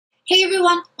Hey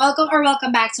everyone!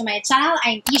 Welcome back to my channel.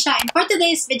 I'm Isha, and for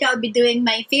today's video, I'll be doing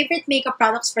my favorite makeup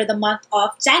products for the month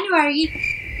of January.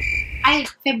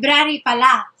 February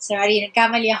pala. Sorry,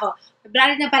 nagkamali ako.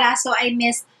 February na pala, so I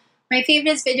missed my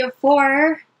favorites video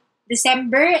for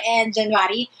December and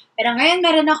January. Pero ngayon,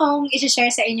 meron akong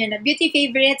i-share sa inyo na beauty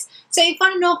favorites. So if you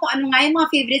want to know kung ano nga yung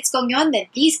mga favorites kong yun,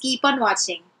 then please keep on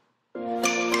watching.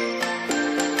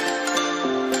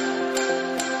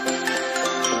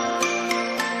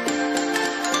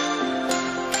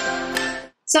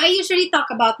 So, I usually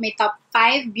talk about my top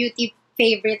 5 beauty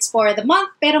favorites for the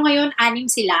month. Pero ngayon,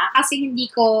 6 sila kasi hindi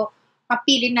ko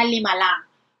mapili na 5 lang.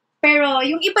 Pero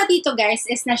yung iba dito guys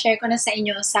is na-share ko na sa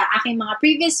inyo sa aking mga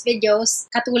previous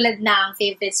videos katulad ng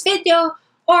favorites video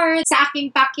or sa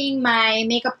aking packing my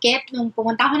makeup kit nung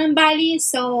pumunta ako ng Bali.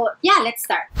 So, yeah, let's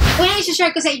start. Una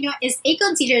i-share ko sa inyo is a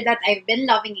concealer that I've been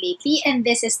loving lately, and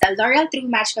this is the L'Oreal True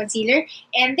Match Concealer,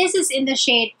 and this is in the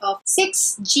shade of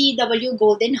 6GW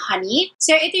Golden Honey.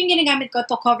 So, ito yung ginagamit ko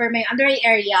to cover my under eye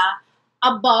area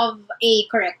above a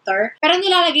corrector. Pero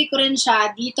nilalagay ko rin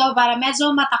siya dito para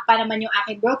medyo matakpa naman yung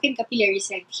aking broken capillaries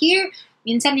right here.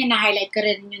 Minsan na-highlight ko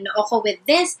rin yung noo ko with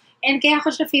this. And kaya ko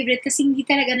siya favorite kasi hindi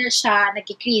talaga na siya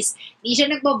nagkikrease. Hindi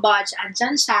siya nagbabudge.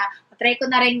 Andyan siya. Matry ko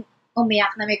na rin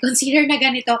umiyak na may concealer na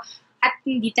ganito at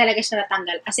hindi talaga siya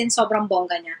natanggal. As in, sobrang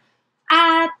bongga niya.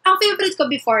 At ang favorite ko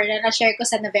before na na-share ko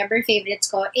sa November favorites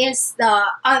ko is the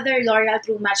other L'Oreal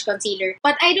True Match Concealer.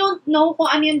 But I don't know kung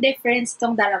ano yung difference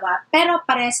itong dalawa. Pero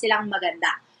pares silang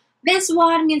maganda. This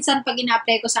one, minsan pag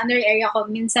ina-apply ko sa under area ko,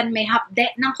 minsan may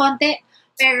hapde ng konti.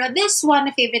 Pero this one,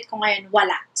 na favorite ko ngayon,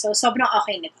 wala. So, sobrang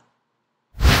okay nito.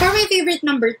 For my favorite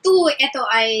number 2, ito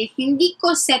ay hindi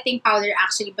ko setting powder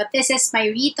actually, but this is my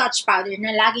retouch powder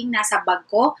na laging nasa bag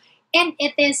ko. And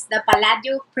it is the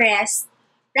Palladio Pressed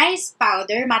Rice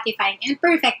Powder, mattifying and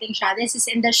perfecting siya. This is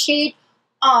in the shade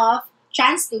of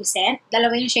Translucent.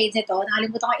 Dalawa yung shades nito.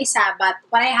 Nakalimutan ko isa, but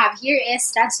what I have here is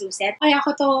Translucent. Kaya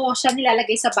ko to siya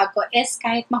nilalagay sa bag ko is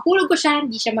kahit mahulog ko siya,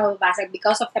 hindi siya mababasag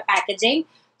because of the packaging.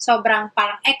 Sobrang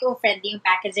parang eco-friendly yung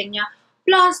packaging niya.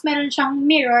 Plus, meron siyang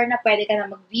mirror na pwede ka na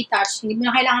mag-retouch. Hindi mo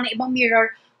na kailangan ng ibang mirror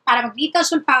para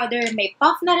mag-retouch yung powder. May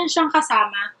puff na rin siyang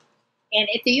kasama. And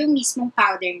ito yung mismong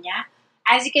powder niya.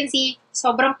 As you can see,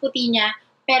 sobrang puti niya.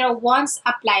 Pero once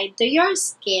applied to your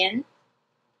skin,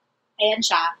 ayan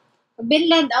siya. Pag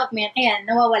blend out mo yan, ayan,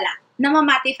 nawawala.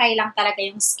 Namamattify lang talaga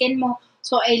yung skin mo.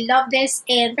 So, I love this.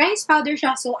 And rice powder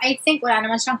siya. So, I think wala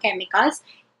naman siyang chemicals.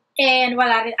 And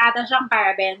wala rin ata siyang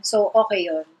paraben. So, okay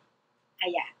yun.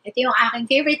 Ayan. Ito yung aking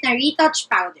favorite na retouch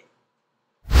powder.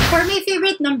 For my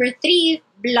favorite number 3,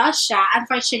 blush siya.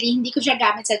 Unfortunately, hindi ko siya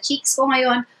gamit sa cheeks ko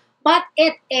ngayon. But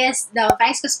it is the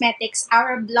Vice Cosmetics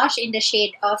Our Blush in the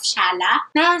shade of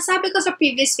Shalah. Na sabi ko sa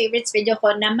previous favorites video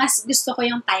ko na mas gusto ko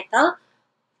yung title.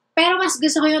 Pero mas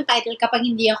gusto ko yung title kapag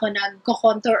hindi ako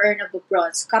nag-contour or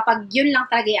nag-bronze. Kapag yun lang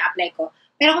talaga i-apply ko.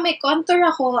 Pero kung may contour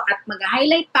ako at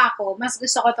mag-highlight pa ako, mas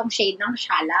gusto ko tong shade ng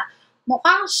Shalah.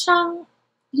 Mukhang siyang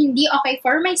hindi okay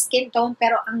for my skin tone,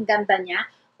 pero ang ganda niya.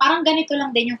 Parang ganito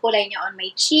lang din yung kulay niya on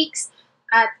my cheeks.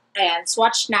 At, ayan,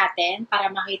 swatch natin para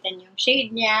makita niyo yung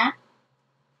shade niya.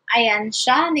 Ayan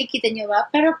siya, nakikita niyo ba?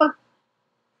 Pero pag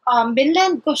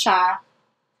blend ko siya,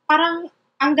 parang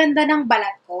ang ganda ng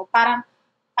balat ko. Parang,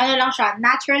 ano lang siya,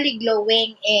 naturally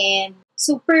glowing and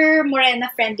super morena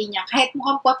friendly niya. Kahit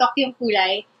mukhang potok yung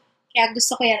kulay, kaya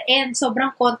gusto ko yan. And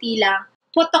sobrang konti lang.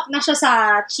 Potok na siya sa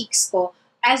cheeks ko.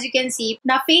 As you can see,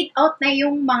 na-fade out na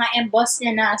yung mga emboss niya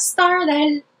na star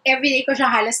dahil everyday ko siya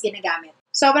halos ginagamit.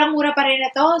 Sobrang mura pa rin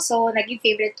ito, so naging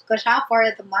favorite ko siya for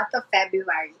the month of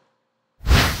February.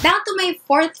 Down to my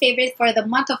 4th favorite for the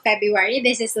month of February.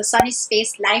 This is the Sunnies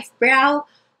Face Lifebrow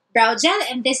Brow Gel,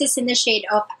 and this is in the shade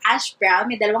of Ash Brown.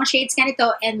 May dalawang shades ka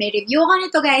nito, and may review ko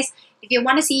nito guys. If you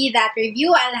want to see that review,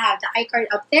 I'll have the iCard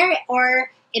up there or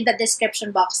in the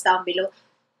description box down below.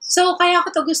 So, kaya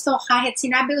ko to gusto kahit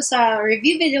sinabi ko sa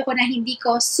review video ko na hindi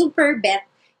ko super bet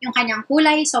yung kanyang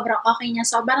kulay. Sobrang okay niya.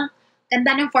 Sobrang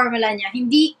ganda ng formula niya.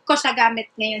 Hindi ko siya gamit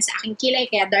ngayon sa aking kilay,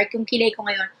 kaya dark yung kilay ko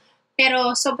ngayon.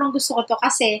 Pero sobrang gusto ko to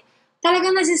kasi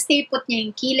talagang nasi-stay put niya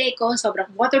yung kilay ko.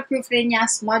 Sobrang waterproof rin niya,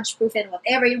 smudge-proof and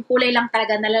whatever. Yung kulay lang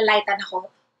talaga nalalightan ako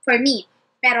for me.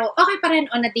 Pero okay pa rin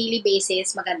on a daily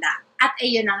basis, maganda. At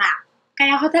ayun na nga.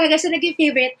 Kaya ko talaga siya naging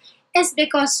favorite is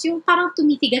because yung parang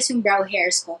tumitigas yung brow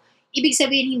hairs ko. Ibig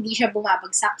sabihin, hindi siya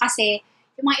bumabagsak kasi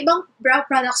yung mga ibang brow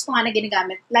products ko nga na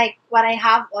ginagamit, like what I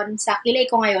have on sa kilay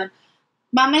ko ngayon,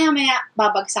 mamaya-maya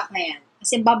babagsak na yan.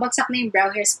 Kasi babagsak na yung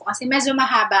brow hairs ko kasi medyo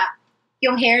mahaba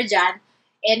yung hair dyan.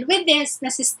 And with this,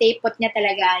 nasi-stay put niya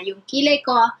talaga yung kilay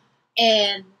ko.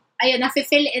 And ayun,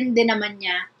 nafe-fill in din naman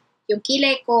niya yung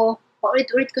kilay ko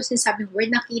paulit-ulit ko sinasabing word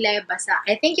na kilay, basta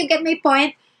I think you get my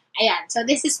point. Ayan, so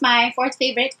this is my 4th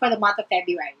favorite for the month of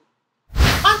February.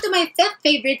 On to my 5th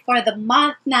favorite for the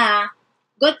month na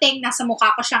good thing nasa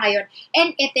mukha ko siya ngayon. And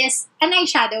it is an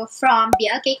eyeshadow from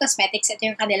BLK Cosmetics.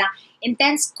 Ito yung kanilang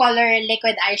Intense Color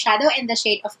Liquid Eyeshadow in the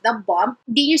shade of The Bomb.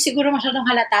 Hindi nyo siguro masyadong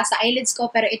halata sa eyelids ko,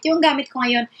 pero ito yung gamit ko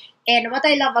ngayon. And what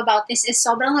I love about this is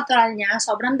sobrang natural niya,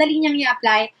 sobrang dali niyang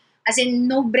i-apply. As in,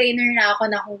 no-brainer na ako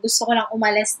na kung gusto ko lang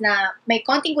umalis na may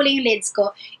konting kulay yung lids ko,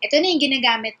 ito na yung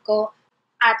ginagamit ko.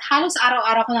 At halos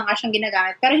araw-araw ko na nga siyang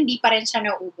ginagamit, pero hindi pa rin siya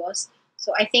naubos.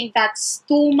 So, I think that's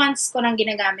 2 months ko nang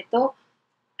ginagamit to.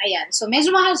 Ayan. So,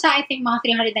 medyo mahal siya. I think mga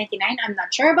 $399. I'm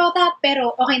not sure about that,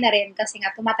 pero okay na rin kasi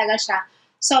nga tumatagal siya.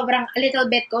 Sobrang a little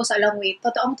bit goes a long way.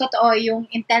 Totoong-totoo yung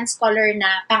intense color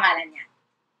na pangalan niya.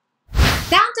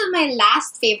 Down to my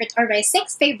last favorite or my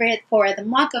 6th favorite for the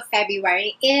month of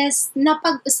February is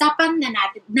napag-usapan na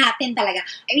natin talaga.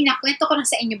 I mean, nakwento ko na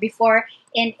sa inyo before.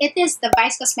 And it is the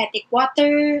Vice Cosmetic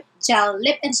Water Gel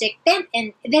Lip and Cheek Tint.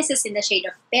 And this is in the shade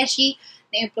of Beshie.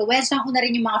 Na-influensyahan ko na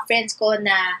rin yung mga friends ko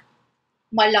na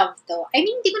ma-love to. I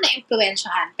mean, hindi ko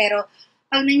na-influensyahan. Pero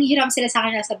pag nanghihiram sila sa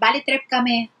akin, sa Bali trip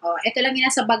kami, ito lang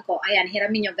yun nasa bag ko. Ayan,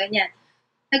 hiramin nyo, ganyan.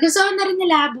 Nagustuhan na rin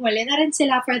nila, bumali na rin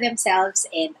sila for themselves.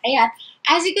 And ayan,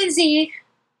 as you can see,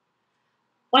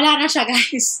 wala na siya,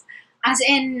 guys. As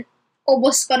in,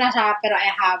 ubos ko na siya, pero I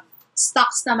have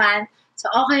stocks naman. So,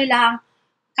 okay lang.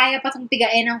 Kaya pa itong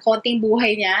pigain ng konting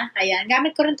buhay niya. Ayan.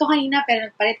 Gamit ko rin to kanina,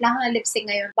 pero nagpalit lang ng lipstick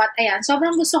ngayon. But, ayan.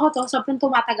 Sobrang gusto ko to. Sobrang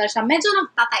tumatagal siya. Medyo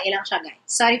nagtatai lang siya, guys.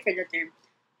 Sorry for the term.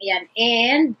 Ayan.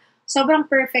 And,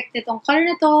 sobrang perfect itong color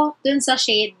na to dun sa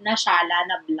shade na Shalah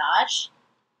na blush.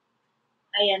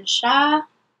 Ayan siya.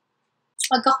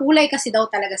 Magkakulay kasi daw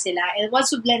talaga sila. And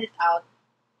once you blend it out.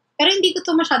 Pero hindi ko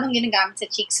to masyadong ginagamit sa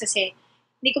cheeks kasi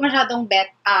hindi ko masyadong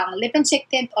bet ang lip and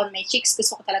cheek tint on my cheeks.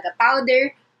 Gusto ko talaga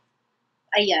powder.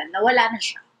 Ayan, nawala na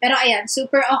siya. Pero ayan,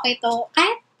 super okay to.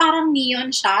 Kahit parang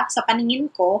neon siya sa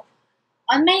paningin ko,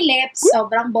 on my lips,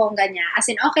 sobrang bongga niya. As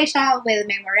in, okay siya with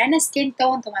my morena skin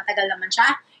tone. Tumatagal naman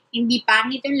siya. Hindi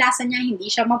pangit yung lasa niya.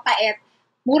 Hindi siya mapait.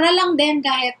 Mura lang din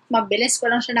kahit mabilis ko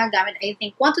lang siya nagamit. I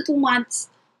think 1 to 2 months,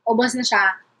 ubos na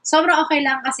siya. Sobrang okay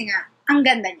lang kasi nga, ang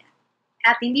ganda niya.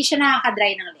 At hindi siya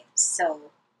nakaka-dry ng lips.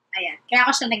 So, ayan. Kaya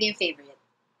ako siya naging favorite.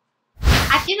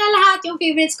 At yun na lahat yung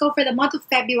favorites ko for the month of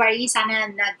February. Sana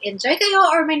nag-enjoy kayo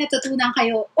or may natutunan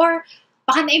kayo or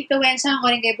baka na-influensyahan ko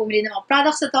rin kayo bumili ng mga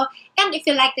products na to. And if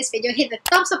you like this video, hit the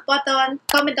thumbs up button,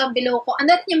 comment down below kung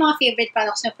ano rin yung mga favorite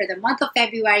products nyo for the month of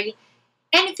February.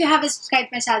 And if you haven't subscribed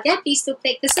to my channel yet, please do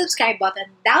click the subscribe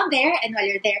button down there. And while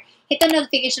you're there, hit the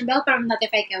notification bell para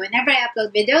notify kayo whenever I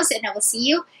upload videos. And I will see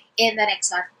you in the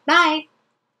next one. Bye!